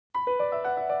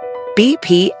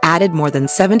BP added more than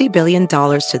 $70 billion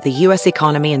to the U.S.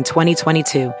 economy in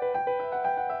 2022.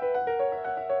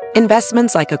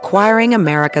 Investments like acquiring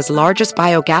America's largest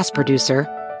biogas producer,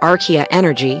 Archaea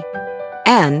Energy,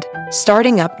 and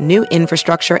starting up new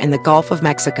infrastructure in the Gulf of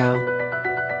Mexico.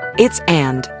 It's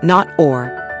and, not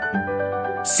or.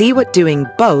 See what doing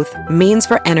both means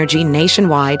for energy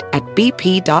nationwide at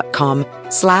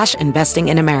bp.com/investing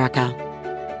in America.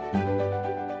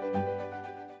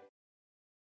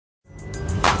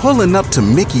 Pulling up to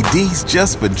Mickey D's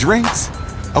just for drinks?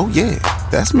 Oh yeah,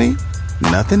 that's me.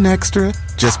 Nothing extra,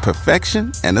 just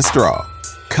perfection and a straw.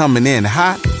 Coming in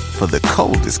hot for the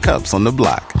coldest cups on the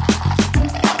block.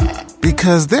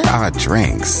 Because there are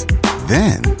drinks.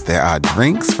 Then there are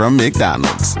drinks from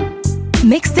McDonald's.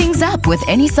 Mix things up with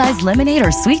any size lemonade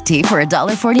or sweet tea for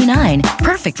 $1.49.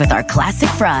 Perfect with our classic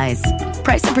fries.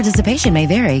 Price and participation may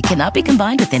vary. Cannot be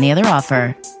combined with any other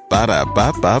offer.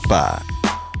 Ba-da-ba-ba-ba.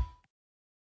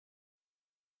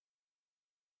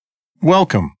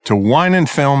 Welcome to Wine and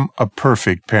Film, A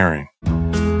Perfect Pairing.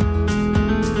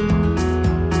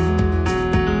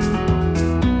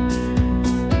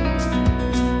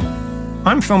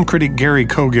 I'm film critic Gary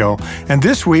Cogill, and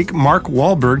this week Mark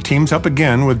Wahlberg teams up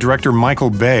again with director Michael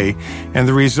Bay, and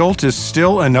the result is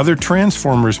still another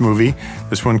Transformers movie,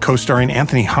 this one co-starring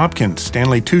Anthony Hopkins,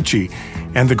 Stanley Tucci,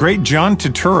 and the great John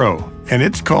Turturro, and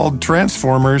it's called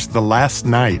Transformers: The Last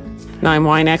Night. And I'm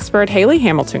wine expert Haley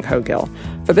Hamilton Cogill.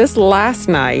 For this last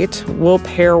night, we'll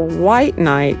pair White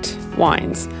Night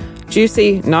wines.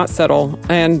 Juicy, not subtle,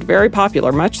 and very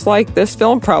popular, much like this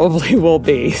film probably will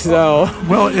be.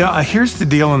 Well, here's the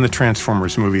deal in the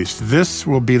Transformers movies. This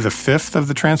will be the fifth of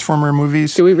the Transformer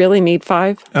movies. Do we really need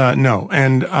 5? No,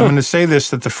 and I'm going to say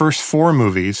this, that the first 4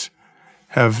 movies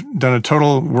have done a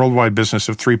total worldwide business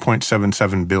of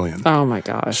 $3.77 billion. Oh my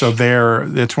gosh! So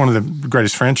it's one of the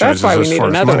greatest franchises. That's why we need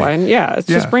another one. Yeah, it's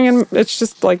just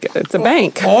it's a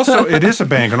bank. Also, it is a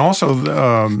bank, and also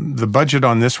the budget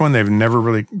on this one, they've never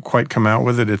really quite come out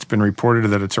with it. It's been reported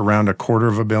that it's around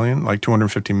 $250 million, like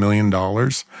 $250 million.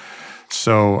 So,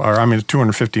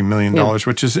 $250 million,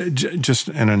 which is just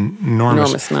an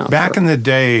enormous amount. Back in the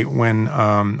day when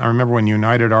I remember when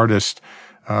United Artists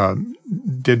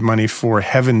did money for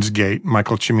Heaven's Gate,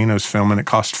 Michael Cimino's film, and it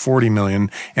cost $40 million,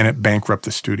 and it bankrupted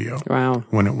the studio. Wow.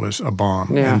 When it was a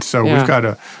bomb. Yeah. And so we've got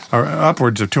a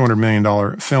upwards of $200 million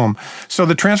film. So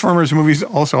the Transformers movies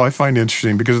also I find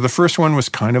interesting because the first one was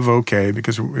kind of okay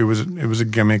because it was a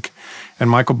gimmick, and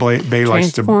Michael Bay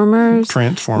likes to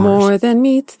Transformers more than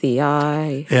meets the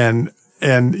eye. And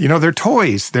they're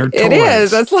toys. They're toys. It is.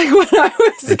 That's like when I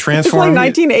was. They transform. It's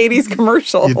like 1980s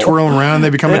commercial. You twirl them around, they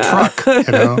become a truck.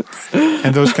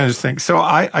 And those kinds of things. So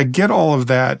I get all of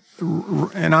that,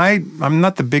 and I'm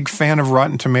not the big fan of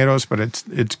Rotten Tomatoes, but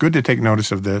it's good to take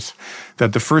notice of this,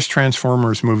 that the first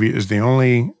Transformers movie is the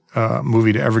only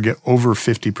movie to ever get over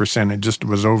 50%. It just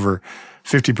was over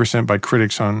 50% by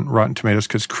critics on Rotten Tomatoes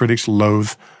because critics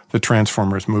loathe the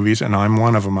Transformers movies, and I'm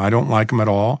one of them. I don't like them at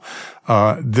all.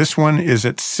 This one is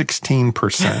at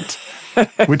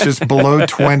 16%, which is below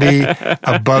 20,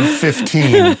 above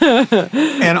 15.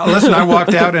 And listen, I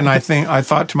walked out and I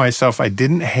thought to myself, I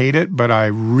didn't hate it, but I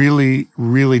really,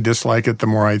 really dislike it the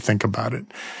more I think about it.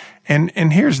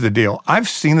 And here's the deal. I've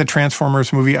seen the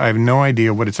Transformers movie. I have no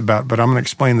idea what it's about, but I'm going to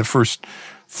explain the first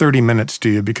 30 minutes to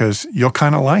you because you'll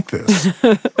kind of like this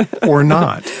or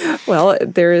not. Well,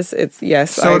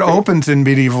 yes. So it opens in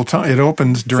medieval time. It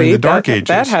opens during the Dark Ages.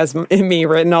 That has me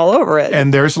written all over it.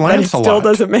 And there's Lancelot. But it still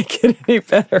doesn't make it any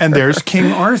better. And there's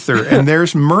King Arthur. And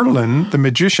there's Merlin, the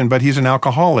magician, but he's an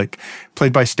alcoholic,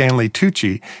 played by Stanley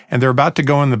Tucci. And they're about to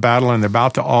go in the battle and they're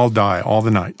about to all die, all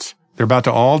the knights. They're about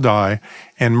to all die.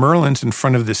 And Merlin's in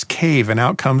front of this cave and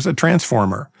out comes a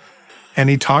Transformer. And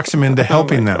he talks him into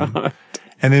helping them. God.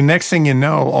 And the next thing you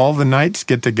know, all the knights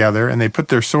get together and they put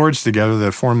their swords together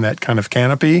to form that kind of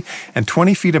canopy. And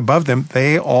 20 feet above them,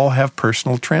 they all have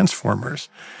personal Transformers.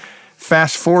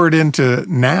 Fast forward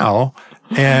into now,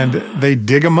 and they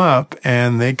dig them up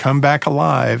and they come back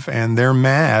alive and they're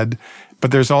mad. But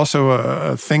there's also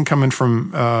a thing coming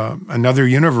from another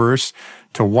universe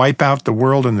to wipe out the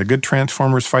world, and the good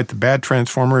Transformers fight the bad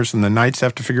Transformers, and the knights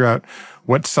have to figure out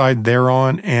what side they're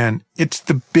on, and it's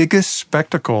the biggest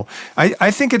spectacle. I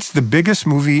think it's the biggest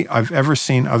movie I've ever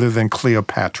seen other than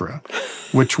Cleopatra,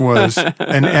 which was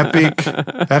an epic,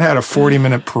 that had a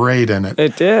 40-minute parade in it.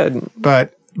 It did.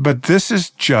 But this is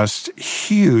just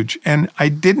huge, and I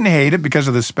didn't hate it because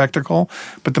of the spectacle,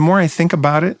 but the more I think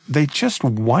about it, they just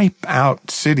wipe out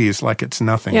cities like it's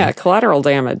nothing. Yeah, collateral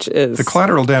damage is... The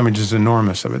collateral damage is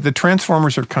enormous of it. The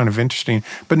Transformers are kind of interesting,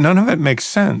 but none of it makes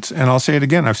sense. And I'll say it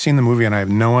again, I've seen the movie and I have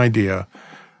no idea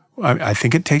I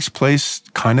think it takes place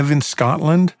kind of in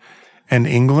Scotland and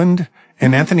England.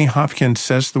 And Anthony Hopkins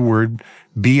says the word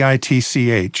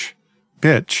bitch,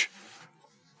 bitch,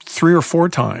 3 or 4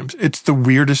 times. It's the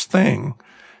weirdest thing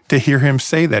to hear him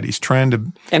say that. He's trying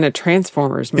to... In a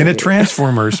Transformers movie. In a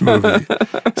Transformers movie.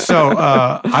 So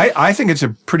I think it's a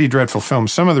pretty dreadful film.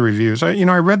 Some of the reviews, I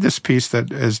read this piece that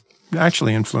has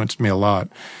actually influenced me a lot.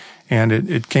 And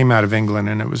it came out of England,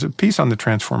 and it was a piece on the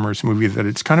Transformers movie that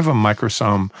it's kind of a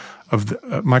microcosm of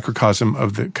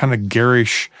the kind of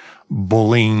garish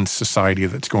bullying society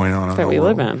that's going on in the world. That we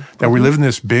live in. That we live in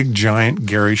this big, giant,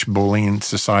 garish bullying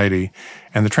society.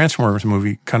 And the Transformers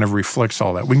movie kind of reflects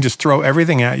all that. We can just throw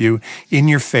everything at you in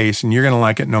your face, and you're going to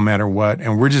like it no matter what.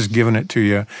 And we're just giving it to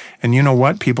you. And you know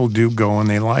what? People do go and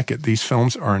they like it. These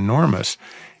films are enormous.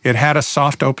 It had a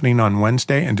soft opening on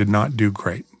Wednesday and did not do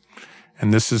great.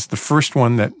 And this is the first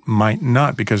one that might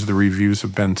not, because the reviews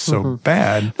have been so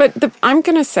bad. But I'm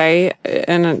going to say,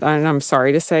 and I'm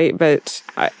sorry to say, but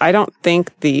I don't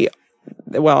think I'm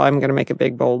going to make a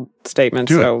big, bold statement,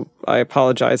 so I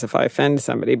apologize if I offend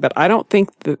somebody, but I don't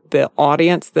think that the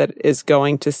audience that is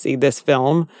going to see this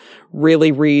film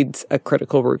really reads a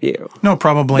critical review. No,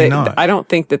 probably not. I don't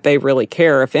think that they really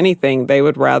care. If anything, they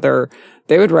would rather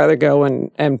go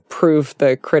and prove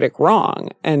the critic wrong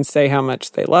and say how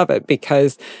much they love it,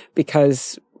 because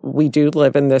we do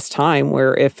live in this time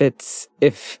where if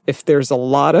there's a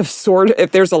lot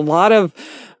of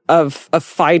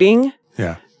fighting,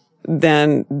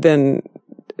 then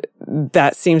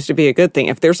that seems to be a good thing.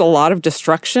 If there's a lot of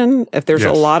destruction, if there's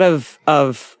a lot of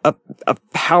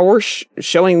power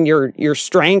showing your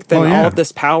strength and all of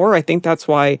this power, I think that's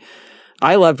why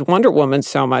I loved Wonder Woman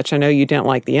so much. I know you didn't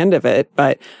like the end of it,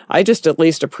 but I just at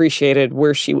least appreciated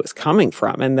where she was coming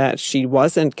from, and that she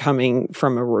wasn't coming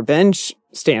from a revenge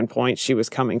standpoint. She was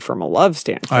coming from a love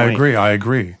standpoint. I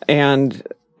agree. And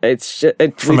it's just,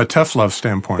 from a tough love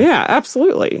standpoint. Yeah,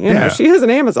 absolutely. You know, she has an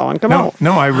Amazon. Come on.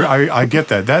 No, I get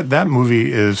that. That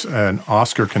movie is an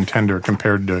Oscar contender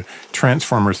compared to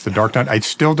Transformers: The Dark Knight. I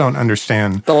still don't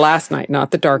understand. The Last Knight,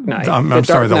 not The Dark Knight. I'm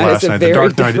sorry, The Last Knight. The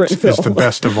Dark Knight is the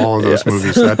best of all of those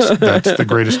movies. That's the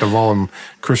greatest of all of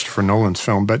Christopher Nolan's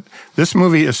film. But this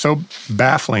movie is so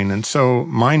baffling and so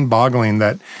mind-boggling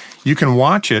that you can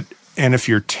watch it, and if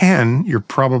you're 10, you're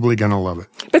probably going to love it.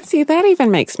 But see, that even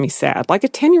makes me sad. Like a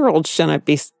 10-year-old shouldn't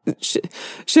be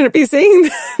seeing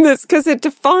this, because it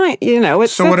defines,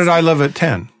 it's. So what did I love at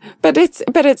 10? But it's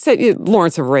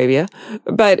Lawrence of Arabia.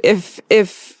 But if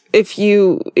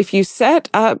you set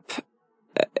up,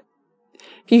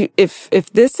 if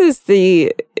this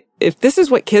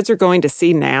is what kids are going to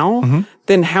see now,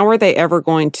 then how are they ever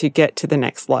going to get to the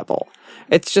next level?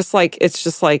 It's just like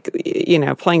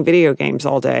playing video games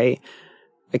all day.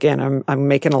 Again, I'm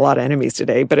making a lot of enemies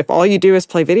today, but if all you do is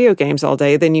play video games all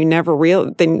day, then you never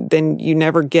then you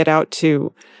never get out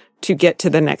to get to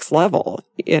the next level.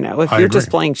 If you're just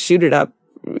playing shoot it up,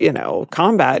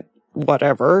 combat,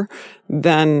 whatever,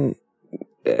 then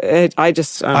I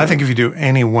think if you do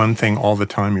any one thing all the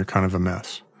time, you're kind of a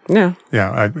mess. Yeah.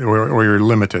 Yeah. Or you're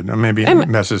limited. Maybe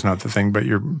mess is not the thing, but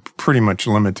you're pretty much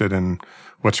limited in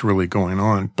what's really going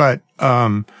on. But,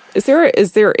 is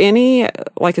there any,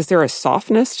 is there a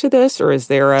softness to this, or is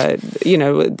there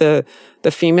the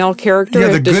female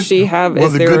character? Does she have,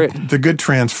 the good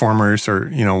Transformers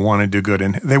want to do good,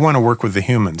 and they want to work with the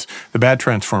humans. The bad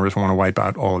Transformers want to wipe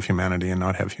out all of humanity and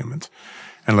not have humans,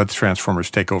 and let the Transformers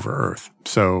take over Earth.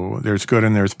 So there's good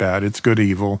and there's bad. It's good,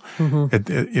 evil. And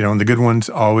the good ones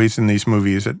always in these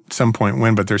movies at some point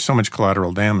win, but there's so much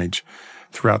collateral damage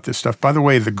throughout this stuff. By the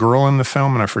way, the girl in the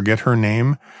film, and I forget her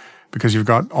name, because you've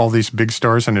got all these big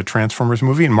stars in a Transformers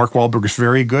movie, and Mark Wahlberg is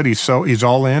very good. He's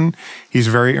all in. He's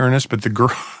very earnest. But the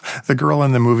girl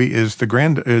in the movie is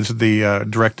the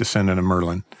direct descendant of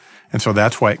Merlin. And so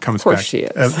that's why it comes back she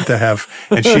is. To have,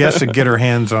 and she has to get her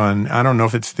hands on, I don't know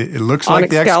if it looks like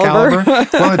the Excalibur.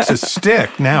 Well, it's a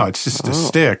stick now. It's just a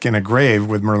stick in a grave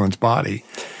with Merlin's body.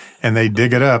 And they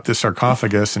dig it up, the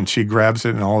sarcophagus, and she grabs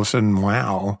it, and all of a sudden,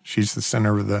 wow, she's the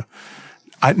center of the...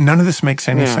 none of this makes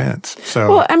any sense. So,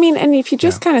 well, and if you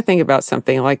just kind of think about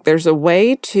something, like there's a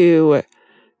way to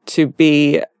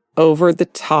be over the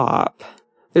top.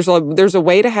 There's a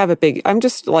way to have a big... I'm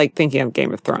just thinking of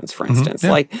Game of Thrones, for instance.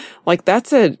 There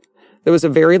was a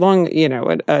very long,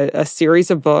 a series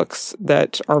of books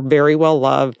that are very well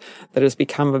loved, that has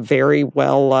become a very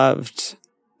well loved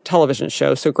television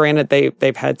show. So granted,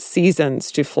 they've had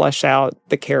seasons to flesh out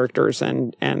the characters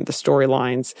and the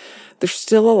storylines. There's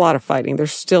still a lot of fighting.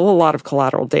 There's still a lot of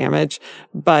collateral damage,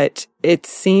 but it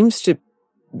seems to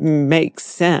make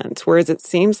sense. Whereas it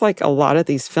seems like a lot of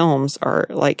these films are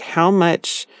how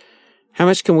much How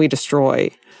much can we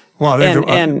destroy Well,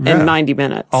 in 90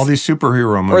 minutes? All these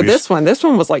superhero movies. Or this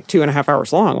one was like 2.5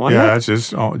 hours long, wasn't it? Yeah, it's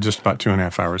just about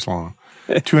 2.5 hours long.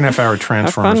 2.5 hour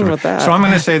Transformers. Have fun with that. So I'm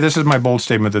going to say this is my bold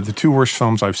statement that the two worst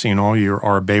films I've seen all year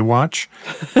are Baywatch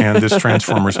and this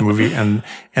Transformers movie. And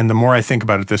the more I think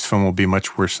about it, this film will be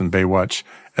much worse than Baywatch.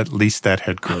 At least that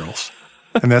had girls.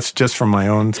 And that's just from my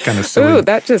own kind of silly. Ooh,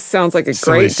 that just sounds like a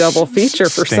great double feature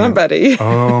for somebody.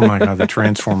 Oh my God, the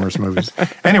Transformers movies.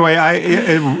 Anyway,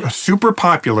 super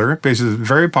popular, basically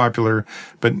very popular,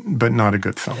 but not a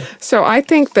good film. So I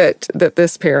think that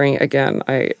this pairing, again,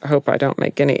 I hope I don't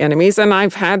make any enemies. And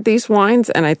I've had these wines,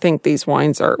 and I think these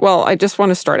wines are, well, I just want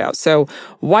to start out. So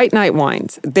White Knight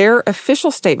Wines, their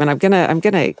official statement, I'm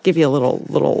gonna give you a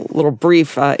little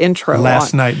brief intro.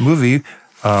 Last night movie.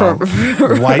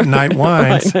 White Knight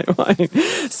Wines. White Knight Wine.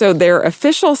 So their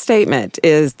official statement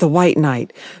is the White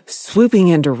Knight swooping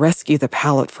in to rescue the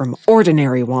palate from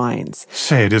ordinary wines.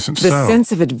 Say it isn't the so.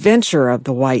 Sense of adventure of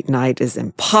the White Knight is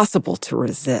impossible to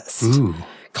resist. Ooh.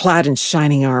 Clad in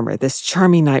shining armor, this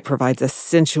charming knight provides a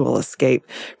sensual escape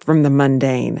from the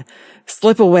mundane.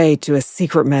 Slip away to a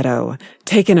secret meadow,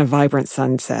 take in a vibrant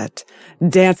sunset,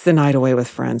 dance the night away with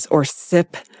friends, or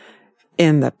sip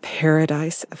in the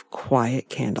paradise of quiet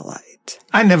candlelight.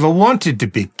 I never wanted to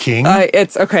be king.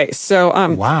 It's okay. So,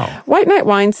 wow. White Knight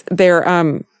Wines, they're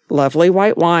lovely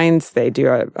white wines. They do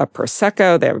a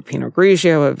Prosecco. They have a Pinot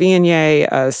Grigio, a Viognier,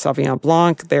 a Sauvignon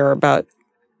Blanc. They're about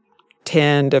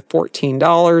 $10 to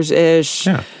 $14-ish.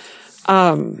 Yeah.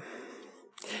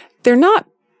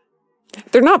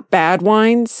 They're not bad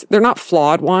wines. They're not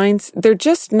flawed wines. There's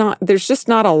just not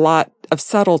a lot of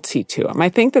subtlety to them. I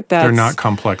think that's... They're not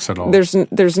complex at all. There's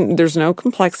no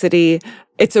complexity.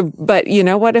 But you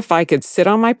know what? If I could sit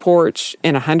on my porch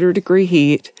in 100-degree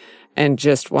heat and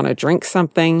just want to drink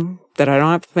something that I don't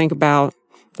have to think about,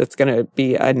 that's going to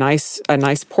be a nice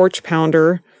porch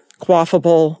pounder,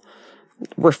 quaffable,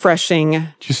 refreshing.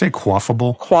 Did you say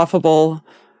quaffable? Quaffable.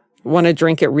 Want to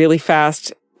drink it really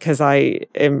fast because I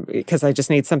just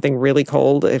need something really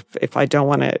cold. If I don't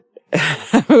want to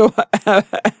have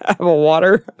a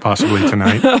water, possibly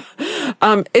tonight.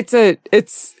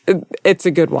 It's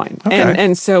a good wine. Okay.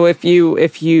 And so if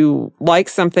you like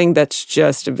something that's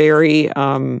just very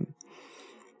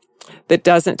that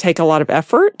doesn't take a lot of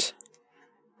effort,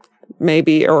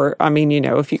 maybe,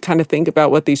 if you kind of think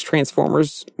about what these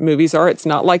Transformers movies are, it's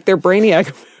not like they're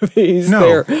Brainiac movies.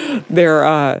 No.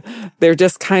 They're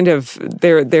just kind of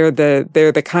they're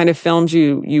the kind of films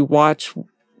you watch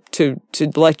to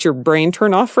let your brain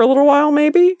turn off for a little while,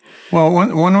 maybe? Well,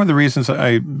 one of the reasons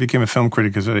I became a film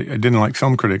critic is I didn't like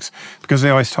film critics because they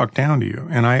always talk down to you.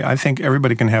 And I think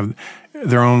everybody can have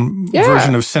their own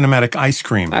version of cinematic ice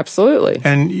cream. Absolutely.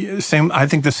 And I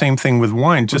think the same thing with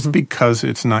wine. Just because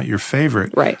it's not your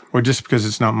favorite, right, or just because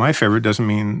it's not my favorite doesn't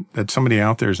mean that somebody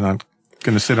out there is not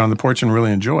going to sit on the porch and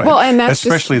really enjoy it. Well, and that's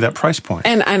especially that price point.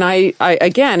 And I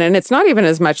again, and it's not even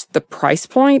as much the price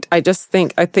point. I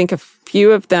think a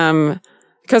few of them,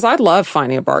 because I love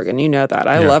finding a bargain. You know that.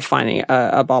 I love finding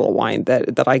a bottle of wine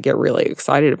that I get really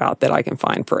excited about that I can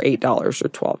find for $8 or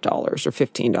 $12 or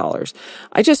 $15.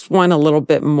 I just want a little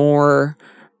bit more.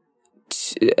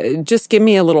 Just give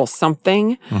me a little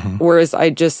something. Mm-hmm. Whereas I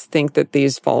just think that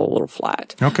these fall a little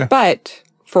flat. Okay. But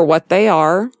for what they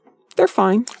are, they're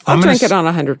fine. I'll drink it on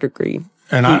 100-degree.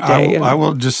 And I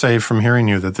will just say from hearing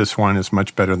you that this wine is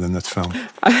much better than this film.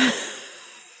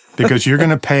 Because you're going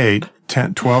to pay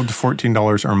 $12 to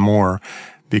 $14 or more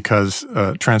because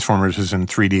Transformers is in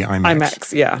 3D IMAX.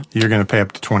 IMAX, yeah. You're going to pay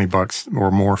up to $20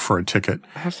 or more for a ticket.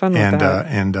 Have fun with that.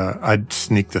 And I'd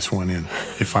sneak this one in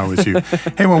if I was you.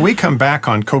 Hey, when we come back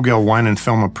on Cogill Wine and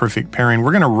Film, A Perfect Pairing,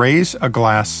 we're going to raise a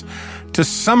glass to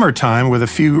summertime with a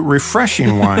few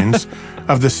refreshing wines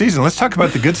of the season. Let's talk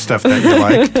about the good stuff that you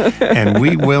like, and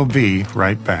we will be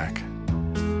right back.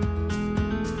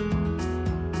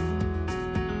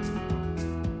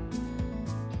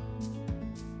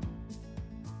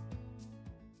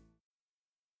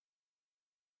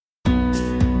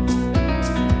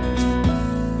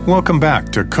 Welcome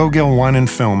back to Cogill Wine and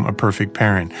Film, A Perfect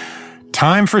Pairing.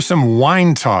 Time for some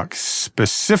wine talk,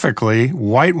 specifically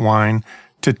white wine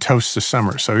to toast the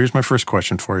summer. So here's my first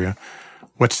question for you.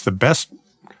 What's the best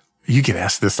You get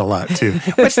asked this a lot, too.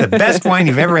 What's the best wine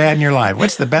you've ever had in your life?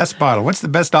 What's the best bottle? What's the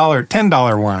best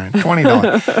 $10 wine,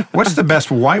 $20? What's the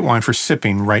best white wine for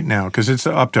sipping right now? Because it's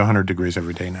up to 100 degrees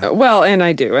every day now. Well, and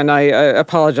I do. And I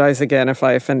apologize again if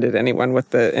I offended anyone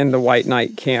in the White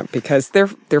Knight camp, because they're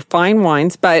fine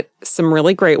wines, but some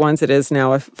really great ones. It is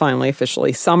now finally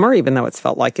officially summer, even though it's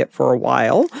felt like it for a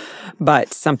while.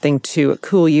 But something to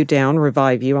cool you down,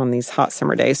 revive you on these hot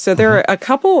summer days. So there are a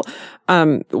couple.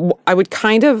 I would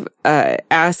kind of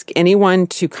ask anyone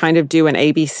to kind of do an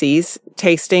ABCs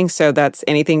tasting. So that's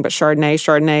anything but Chardonnay.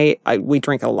 Chardonnay, we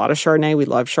drink a lot of Chardonnay. We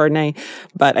love Chardonnay.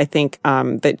 But I think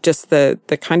that just the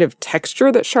kind of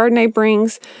texture that Chardonnay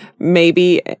brings,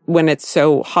 maybe when it's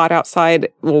so hot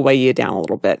outside, will weigh you down a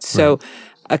little bit. So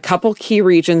a couple key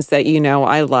regions that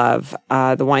I love,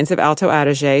 the wines of Alto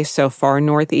Adige, so far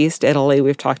northeast Italy.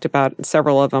 We've talked about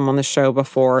several of them on the show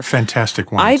before.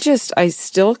 Fantastic wines. I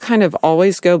still kind of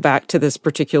always go back to this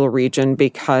particular region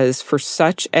because for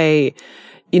such a,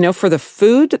 for the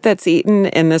food that's eaten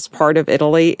in this part of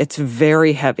Italy, it's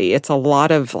very heavy. It's a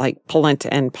lot of like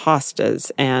polenta and pastas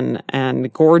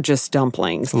and gorgeous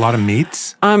dumplings. A lot of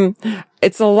meats?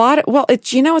 It's a lot.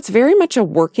 It's very much a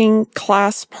working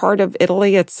class part of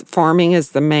Italy. It's farming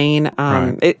is the main.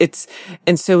 So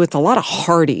it's a lot of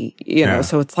hearty,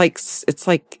 so it's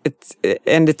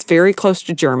very close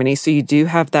to Germany. So you do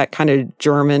have that kind of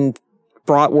German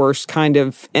bratwurst kind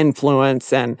of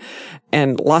influence and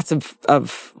lots of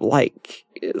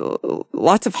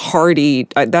hearty.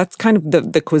 That's kind of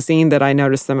the cuisine that I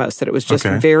noticed the most, that it was just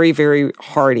very, very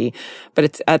hearty. But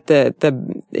it's at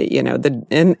in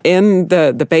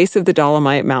the base of the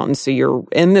Dolomite Mountains. So you're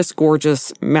in this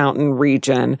gorgeous mountain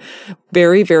region,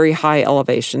 very, very high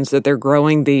elevations, that they're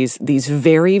growing these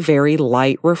very, very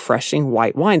light, refreshing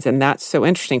white wines. And that's so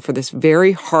interesting. For this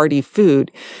very hearty food,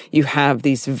 you have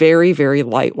these very, very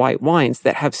light white wines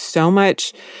that have so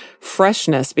much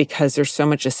freshness because there's so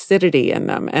much acidity in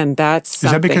them. And that's something.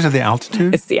 Is that because of the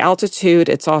altitude? It's the altitude.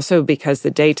 It's also because the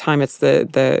daytime, it's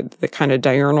the kind of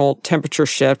diurnal temperature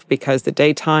shift, because the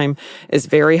daytime is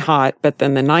very hot, but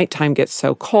then the nighttime gets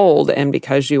so cold. And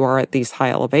because you are at these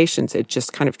high elevations, it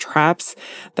just kind of traps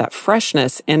that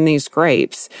freshness in these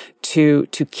grapes to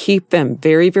keep them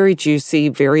very, very juicy,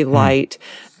 very light,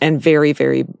 and very,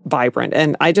 very vibrant.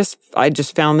 And I just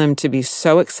found them to be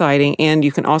so exciting. And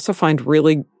you can also find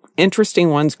really interesting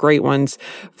ones, great ones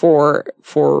for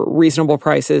reasonable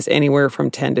prices, anywhere from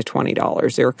 $10 to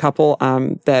 $20. There are a couple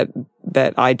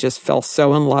that I just fell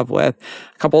so in love with.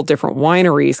 A couple different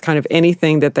wineries, kind of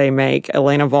anything that they make.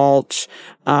 Elena Walch,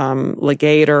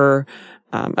 Legator,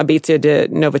 Abizia di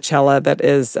Novicella, that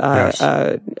is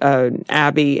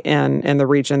abbey in the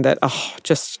region that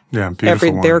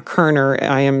beautiful their Kerner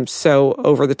I am so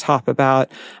over the top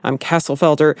about.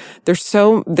 Kasselfelder.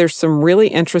 There's some really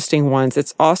interesting ones.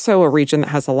 It's also a region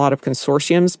that has a lot of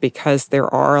consortiums, because there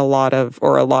are a lot of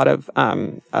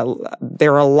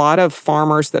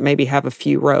farmers that maybe have a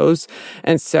few rows,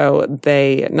 and so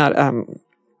they not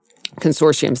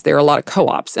consortiums. There are a lot of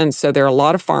co-ops. And so there are a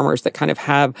lot of farmers that kind of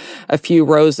have a few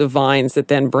rows of vines that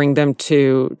then bring them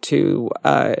to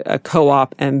a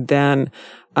co-op, and then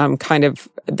kind of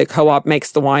the co-op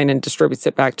makes the wine and distributes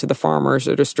it back to the farmers,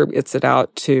 or distributes it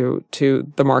out to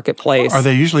the marketplace. Are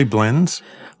they usually blends?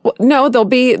 Well, no, there'll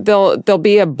be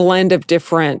a blend of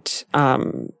different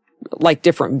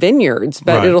different vineyards,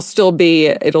 but it'll still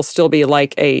be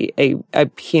like a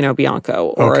Pinot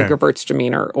Bianco or a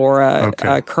Gewürztraminer or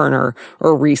a Kerner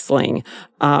or Riesling.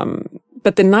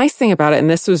 But the nice thing about it, and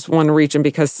this was one region,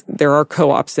 because there are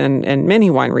co-ops in many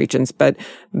wine regions, but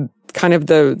kind of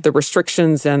the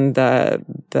restrictions and the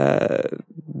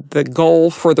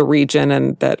goal for the region,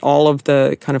 and that all of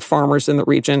the kind of farmers in the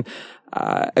region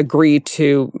agree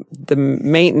to the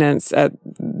maintenance at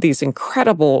these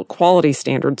incredible quality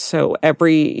standards. So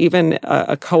even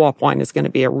a co-op wine is going to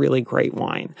be a really great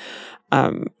wine.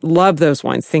 Love those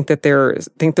wines. Think they're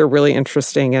really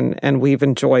interesting, and we've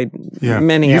enjoyed many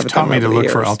of them. You've taught me to look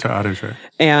for years. Alto Adige.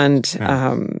 And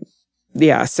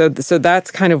so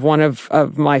that's kind of one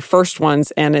of my first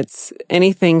ones, and it's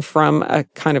anything from a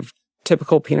kind of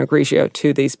typical Pinot Grigio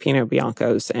to these Pinot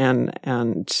Biancos and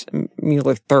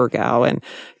Müller-Thurgau, and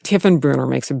Tiefenbrunner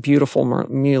makes a beautiful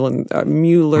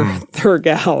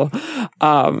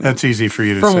Müller-Thurgau. That's easy for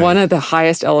you to say. From one of the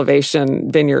highest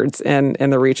elevation vineyards in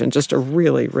the region. Just a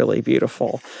really, really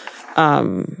beautiful.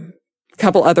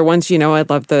 couple other ones, I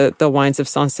love the wines of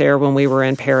Sancerre. When we were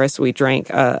in Paris, we drank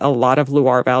a lot of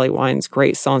Loire Valley wines,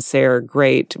 great Sancerre,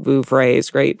 great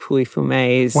Vouvrays, great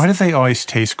Pouilly-Fumés. Why do they always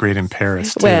taste great in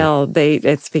Paris, too? Well,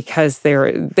 it's because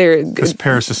because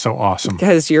Paris is so awesome.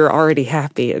 Because you're already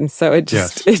happy, and so it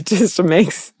just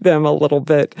makes them a little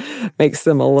bit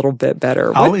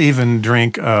better. I'll even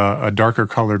drink a darker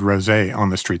colored rosé on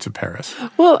the streets of Paris.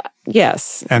 Well,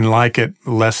 yes. And like it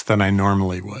less than I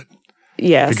normally would.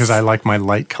 Yes. Because I like my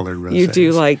light colored rosés.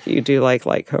 You do like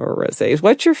light colored rosés.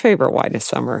 What's your favorite wine of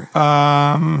summer?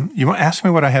 You want to ask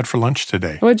me what I had for lunch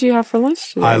today? What did you have for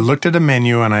lunch today? I looked at a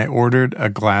menu and I ordered a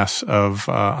glass of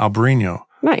Albarino.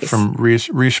 Nice. From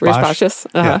Riche-Baches.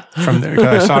 Uh-huh. Yeah, from there.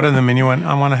 I saw it in the menu and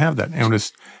I want to have that. And it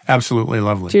was absolutely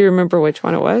lovely. Do you remember which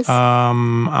one it was?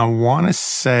 I want to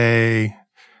say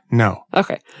no.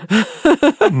 Okay.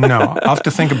 No, I'll have to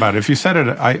think about it. If you said it,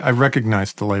 I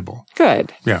recognized the label.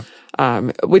 Good. Yeah.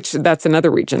 Which that's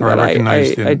another region that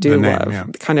I do love. Yeah.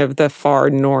 Kind of the far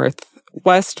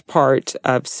northwest part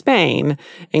of Spain,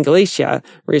 in Galicia,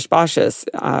 Riche-Baches.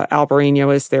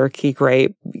 Albarino is their key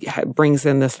grape. It brings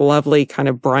in this lovely kind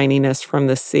of brininess from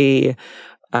the sea,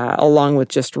 along with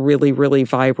just really, really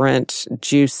vibrant,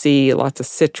 juicy, lots of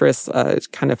citrus,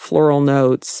 kind of floral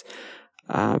notes.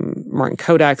 Martin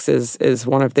Kodak's is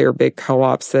one of their big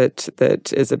co-ops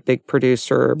that is a big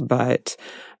producer, but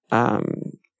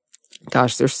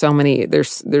gosh, there's so many.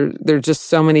 There's just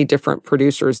so many different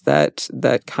producers that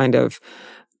kind of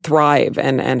thrive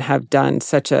and have done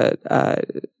such a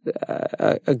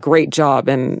great job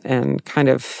and kind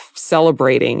of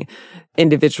celebrating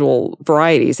individual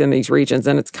varieties in these regions.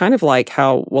 And it's kind of like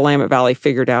how Willamette Valley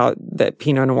figured out that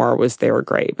Pinot Noir was their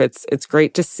grape. It's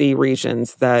great to see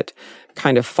regions that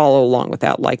kind of follow along with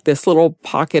that. Like this little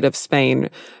pocket of Spain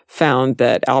found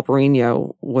that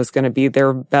Albarino was going to be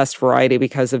their best variety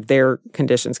because of their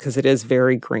conditions, because it is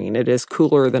very green. It is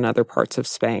cooler than other parts of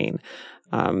Spain.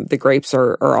 The grapes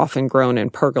are often grown in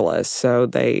pergolas, so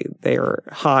they are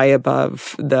high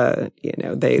above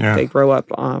they grow up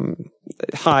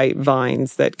high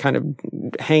vines that kind of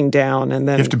hang down, and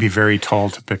then you have to be very tall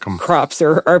to pick them. Crops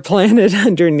are planted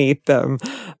underneath them.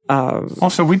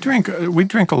 Also, we drink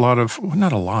a lot of, well,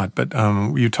 not a lot, but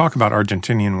you talk about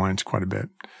Argentinian wines quite a bit.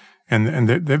 And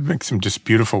they make some just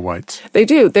beautiful whites. They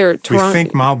do. We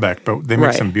think Malbec, but they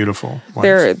make some beautiful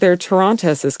whites. Their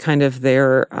Torrontés is kind of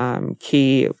their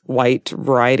key white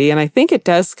variety. And I think it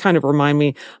does kind of remind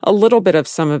me a little bit of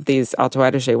some of these Alto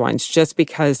Adige wines, just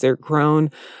because they're grown,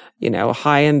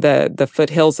 high in the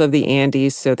foothills of the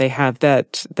Andes. So they have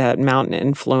that mountain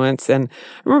influence. And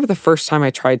I remember the first time I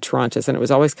tried Torrontés, and it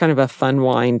was always kind of a fun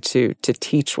wine to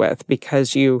teach with,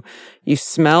 because you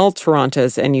smell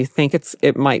Torrontés and you think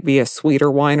it might be a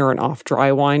sweeter wine or an off-dry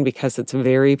wine because it's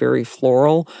very, very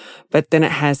floral, but then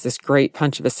it has this great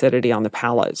punch of acidity on the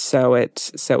palate. So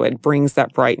it brings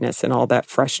that brightness and all that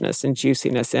freshness and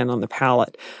juiciness in on the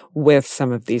palate with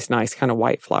some of these nice kind of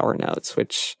white flower notes,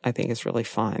 which I think is really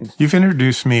fun. You've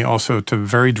introduced me also to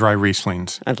very dry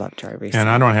Rieslings. I love dry Rieslings. And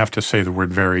I don't have to say the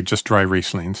word very, just dry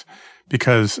Rieslings,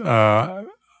 because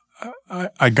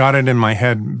I got it in my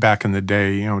head back in the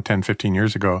day, 10, 15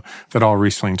 years ago, that all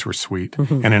Rieslings were sweet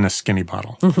and in a skinny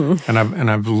bottle. Mm-hmm.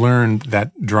 And I've learned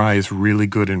that dry is really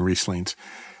good in Rieslings,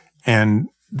 and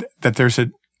that there's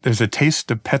a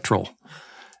taste of petrol,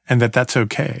 and that's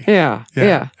okay. Yeah.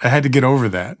 I had to get over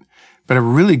that. But a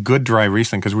really good dry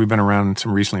Riesling, because we've been around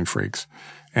some Riesling freaks,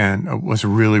 and it was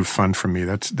really fun for me.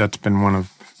 That's been one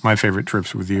of my favorite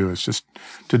trips with you, is just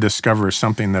to discover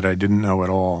something that I didn't know at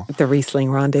all. The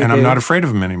Riesling Rendezvous. And I'm not afraid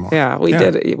of them anymore. Yeah,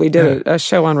 we did a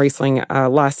show on Riesling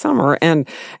last summer, and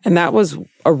that was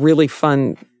a really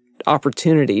fun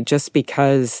opportunity, just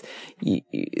because the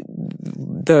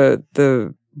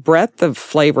breadth of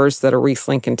flavors that a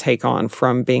Riesling can take on,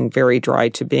 from being very dry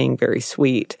to being very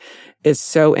sweet, is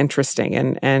so interesting.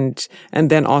 And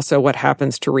then also what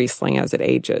happens to Riesling as it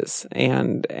ages,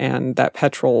 and that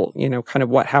petrol, kind of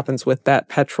what happens with that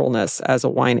petrolness as a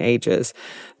wine ages.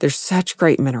 There's such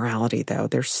great minerality, though.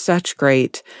 There's such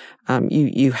great,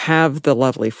 you have the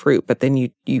lovely fruit, but then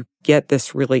you get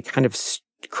this really kind of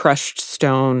crushed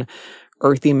stone,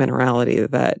 earthy minerality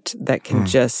that can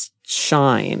just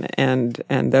shine. And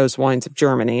those wines of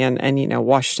Germany and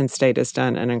Washington State has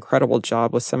done an incredible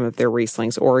job with some of their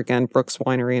Rieslings. Oregon, Brooks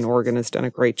Winery in Oregon has done a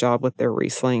great job with their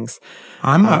Rieslings.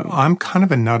 I'm kind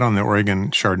of a nut on the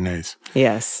Oregon Chardonnays.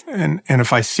 Yes. And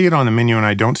if I see it on the menu, and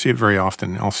I don't see it very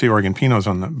often, I'll see Oregon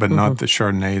Pinots but not the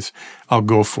Chardonnays, I'll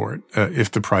go for it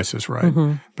if the price is right.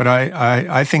 Mm-hmm. But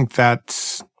I think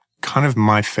that's kind of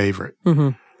my favorite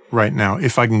right now.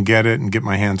 If I can get it and get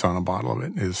my hands on a bottle of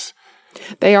it,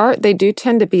 They do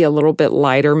tend to be a little bit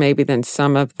lighter maybe than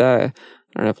some of the,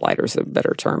 I don't know if lighter is a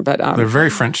better term, but they're very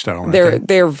French style.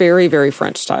 They're very, very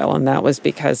French style, and that was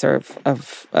because of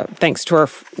thanks to our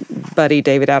buddy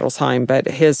David Adelsheim, but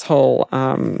his whole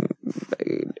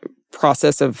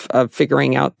process of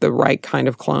figuring out the right kind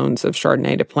of clones of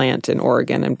Chardonnay to plant in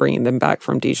Oregon and bringing them back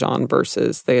from Dijon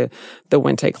versus the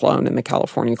Wente clone and the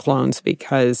California clones,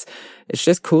 because it's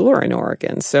just cooler in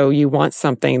Oregon. So you want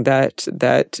something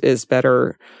that is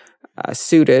better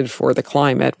suited for the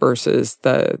climate versus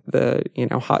the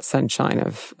hot sunshine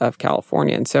of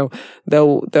California. And so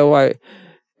though I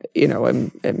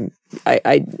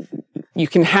you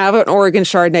can have an Oregon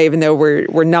Chardonnay, even though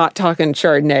we're not talking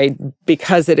Chardonnay,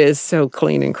 because it is so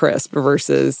clean and crisp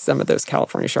versus some of those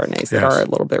California Chardonnays that are a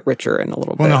little bit richer and a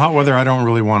little bit. Well, in the hot weather, I don't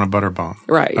really want a butter bomb.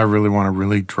 Right. I really want a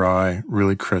really dry,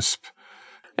 really crisp.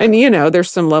 And,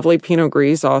 there's some lovely Pinot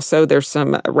Gris also. There's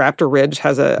some Raptor Ridge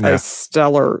has a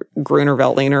stellar Gruner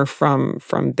Veltliner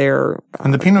from their.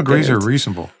 And the Pinot Gris are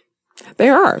reasonable. They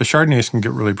are. The Chardonnays can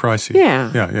get really pricey.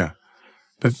 Yeah. Yeah.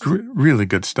 But really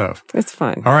good stuff. It's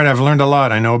fun. All right, I've learned a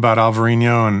lot. I know about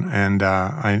Alvarinho and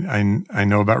I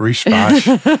know about Riche Bache.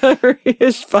 I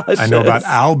know about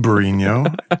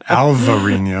Alvarinho.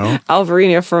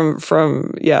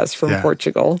 Alvarinho from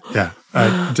Portugal. Yeah.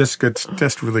 Just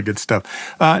really good stuff.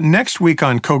 Next week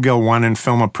on Cogill Wine and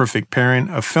Film, A Perfect Pairing,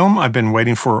 a film I've been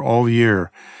waiting for all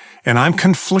year. And I'm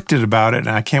conflicted about it, and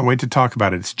I can't wait to talk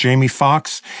about it. It's Jamie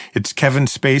Foxx, it's Kevin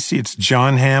Spacey, it's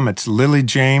John Hamm, it's Lily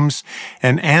James,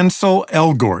 and Ansel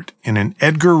Elgort in an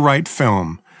Edgar Wright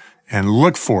film. And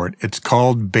look for it. It's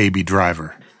called Baby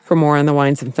Driver. For more on the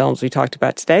wines and films we talked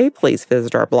about today, please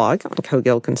visit our blog on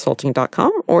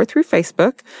cogillconsulting.com or through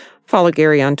Facebook. Follow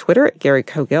Gary on Twitter at Gary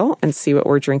Cogill and see what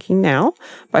we're drinking now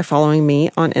by following me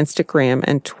on Instagram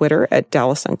and Twitter at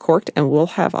Dallas Uncorked. And we'll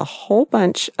have a whole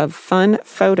bunch of fun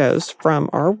photos from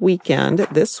our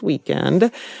this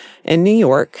weekend in New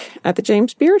York at the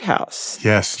James Beard House.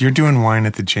 Yes, you're doing wine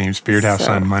at the James Beard House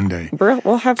on Monday.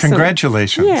 We'll have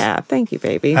Congratulations. Yeah, thank you,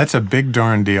 baby. That's a big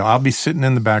darn deal. I'll be sitting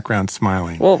in the background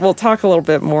smiling. We'll talk a little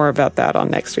bit more about that on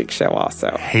next week's show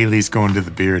also. Haley's going to the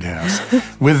Beard House.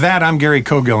 With that, I'm Gary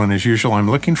Cogill, and as usual,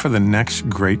 I'm looking for the next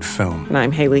great film. And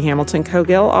I'm Haley Hamilton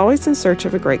Cogill, always in search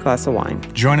of a great glass of wine.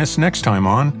 Join us next time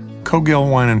on Cogill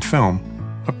Wine and Film,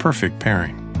 A Perfect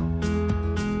Pairing.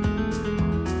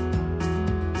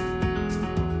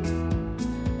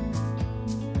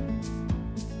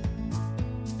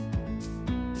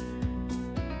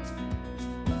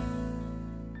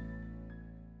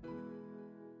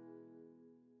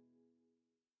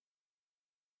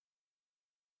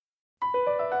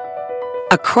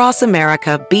 Across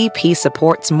America, BP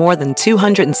supports more than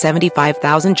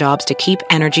 275,000 jobs to keep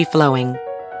energy flowing.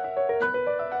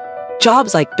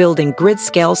 Jobs like building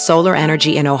grid-scale solar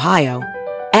energy in Ohio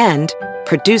and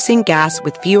producing gas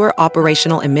with fewer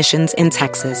operational emissions in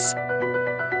Texas.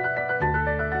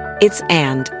 It's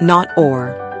and, not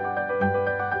or.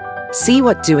 See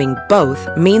what doing both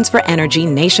means for energy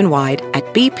nationwide at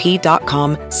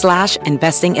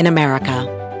bp.com/investing in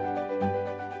America.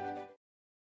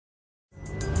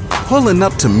 Pulling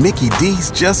up to Mickey D's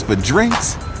just for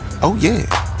drinks? Oh yeah,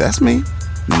 that's me.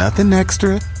 Nothing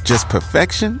extra, just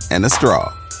perfection and a straw.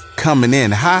 Coming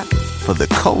in hot for the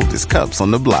coldest cups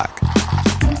on the block.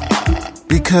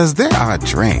 Because there are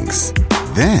drinks.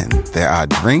 Then there are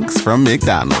drinks from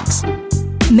McDonald's.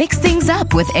 Mix things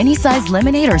up with any size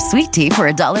lemonade or sweet tea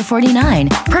for $1.49.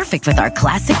 Perfect with our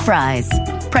classic fries.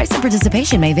 Price and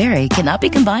participation may vary. Cannot be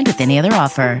combined with any other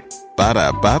offer.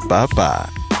 Ba-da-ba-ba-ba.